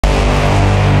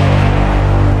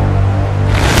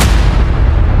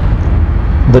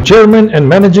The Chairman and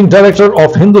Managing Director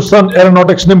of Hindustan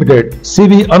Aeronautics Limited,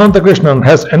 C.V. Anantakrishnan,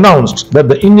 has announced that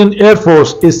the Indian Air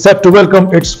Force is set to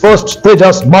welcome its first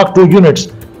Tejas Mark II units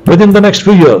within the next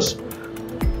few years.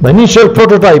 The initial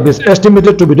prototype is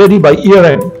estimated to be ready by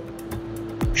year-end.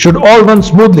 Should all run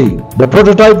smoothly, the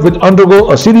prototype will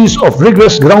undergo a series of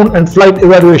rigorous ground and flight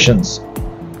evaluations.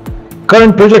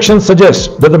 Current projections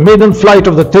suggest that the maiden flight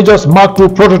of the Tejas Mark II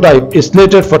prototype is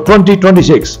slated for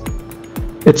 2026.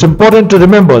 It's important to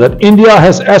remember that India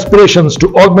has aspirations to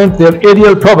augment their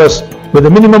aerial prowess with a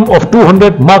minimum of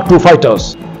 200 Mark II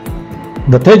fighters.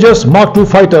 The Tejas Mark II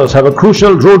fighters have a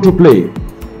crucial role to play.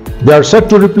 They are set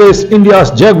to replace India's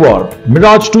Jaguar,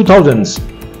 Mirage 2000s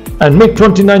and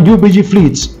MiG-29 UPG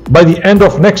fleets by the end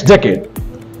of next decade.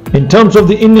 In terms of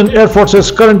the Indian Air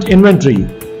Force's current inventory,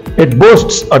 it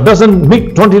boasts a dozen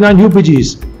MiG-29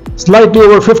 UPGs, slightly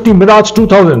over 50 Mirage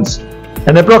 2000s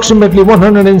and approximately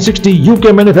 160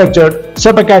 UK-manufactured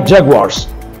Sepacat Jaguars.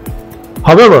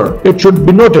 However, it should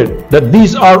be noted that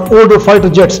these are older fighter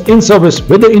jets in service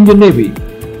with the Indian Navy.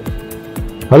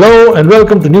 Hello and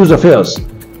welcome to News Affairs.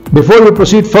 Before we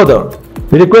proceed further,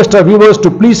 we request our viewers to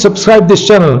please subscribe this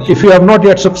channel if you have not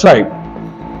yet subscribed.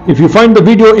 If you find the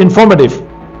video informative,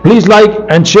 please like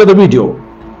and share the video.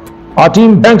 Our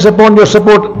team banks upon your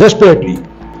support desperately.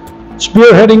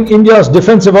 Spearheading India's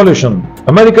defense evolution,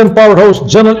 American powerhouse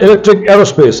General Electric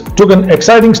Aerospace took an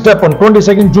exciting step on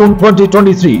 22nd June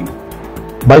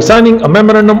 2023 by signing a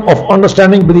memorandum of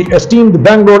understanding with the esteemed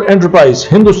Bangalore enterprise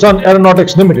Hindustan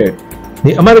Aeronautics Limited.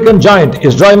 The American giant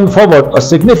is driving forward a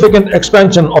significant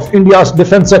expansion of India's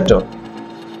defense sector.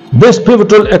 This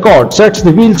pivotal accord sets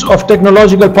the wheels of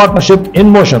technological partnership in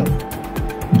motion.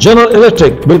 General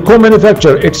Electric will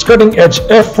co-manufacture its cutting-edge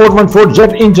F414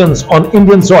 jet engines on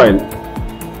Indian soil.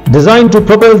 Designed to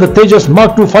propel the Tejas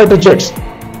Mark II fighter jets,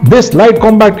 this light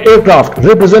combat aircraft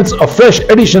represents a fresh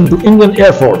addition to Indian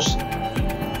Air Force.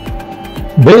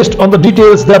 Based on the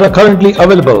details that are currently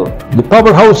available, the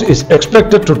powerhouse is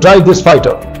expected to drive this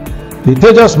fighter. The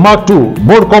Tejas Mark II,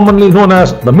 more commonly known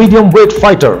as the medium-weight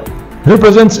fighter,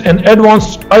 represents an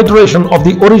advanced iteration of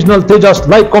the original Tejas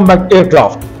light combat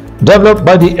aircraft developed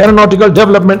by the Aeronautical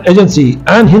Development Agency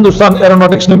and Hindustan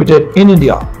Aeronautics Limited in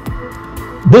India.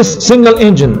 This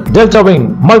single-engine,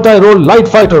 delta-wing, multi-role light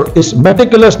fighter is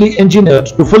meticulously engineered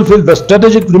to fulfill the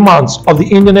strategic demands of the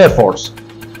Indian Air Force.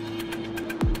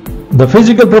 The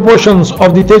physical proportions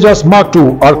of the Tejas Mark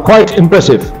II are quite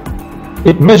impressive.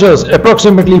 It measures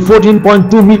approximately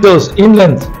 14.2 meters in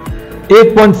length,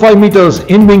 8.5 meters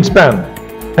in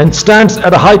wingspan, and stands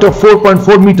at a height of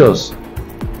 4.4 meters.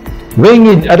 Weighing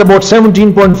in at about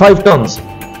 17.5 tons,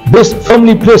 this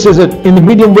firmly places it in the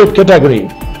medium weight category.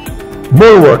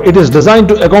 Moreover, it is designed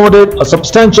to accommodate a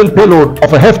substantial payload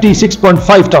of a hefty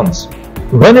 6.5 tons.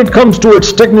 When it comes to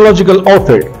its technological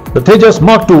outfit, the Tejas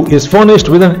Mark II is furnished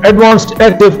with an advanced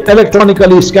active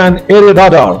electronically scanned area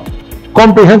radar,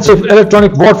 comprehensive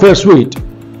electronic warfare suite,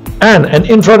 and an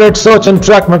infrared search and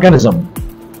track mechanism.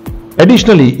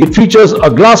 Additionally, it features a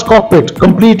glass cockpit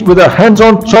complete with a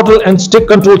hands-on throttle and stick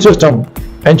control system,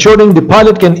 ensuring the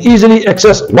pilot can easily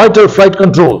access vital flight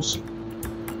controls.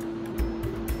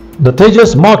 The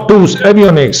Tejas Mark II's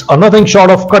avionics are nothing short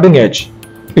of cutting edge.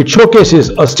 It showcases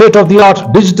a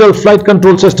state-of-the-art digital flight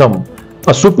control system,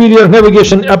 a superior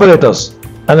navigation apparatus,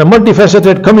 and a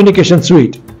multifaceted communication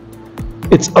suite.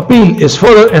 Its appeal is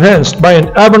further enhanced by an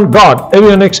avant-garde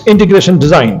avionics integration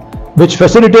design, which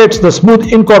facilitates the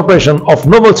smooth incorporation of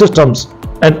novel systems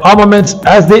and armaments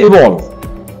as they evolve.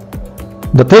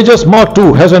 The Tejas Mark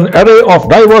II has an array of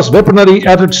diverse weaponry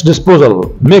at its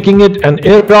disposal, making it an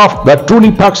aircraft that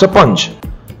truly packs a punch.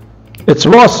 Its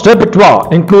vast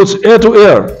repertoire includes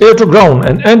air-to-air, air-to-ground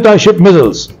and anti-ship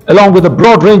missiles, along with a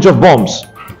broad range of bombs.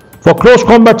 For close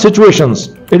combat situations,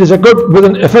 it is equipped with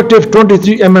an effective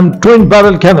 23mm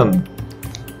twin-barrel cannon.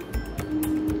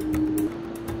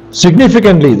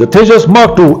 Significantly, the Tejas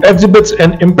Mark II exhibits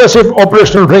an impressive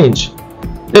operational range.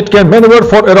 It can maneuver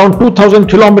for around 2,000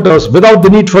 kilometers without the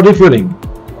need for refueling.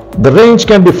 The range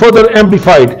can be further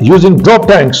amplified using drop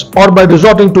tanks or by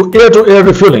resorting to air-to-air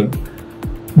refueling.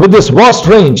 With this vast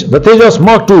range, the Tejas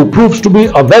Mark II proves to be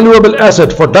a valuable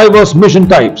asset for diverse mission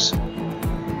types.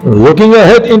 Looking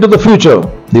ahead into the future,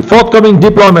 the forthcoming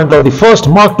deployment of the first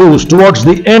Mark IIs towards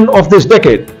the end of this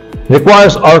decade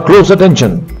requires our close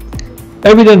attention,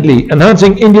 evidently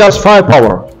enhancing India's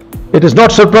firepower. It is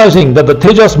not surprising that the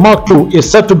Tejas Mark II is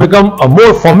set to become a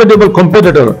more formidable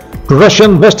competitor to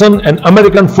Russian, Western and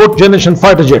American fourth-generation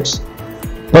fighter jets,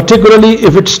 particularly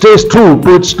if it stays true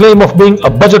to its claim of being a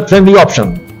budget-friendly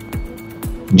option.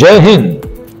 Jai Hind.